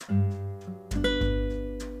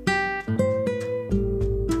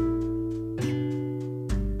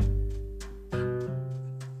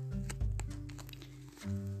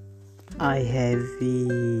I have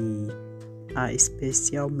a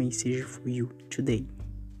special message for you today.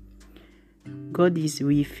 God is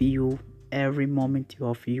with you every moment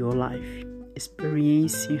of your life,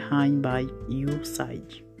 experiencing Him by your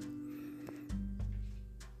side.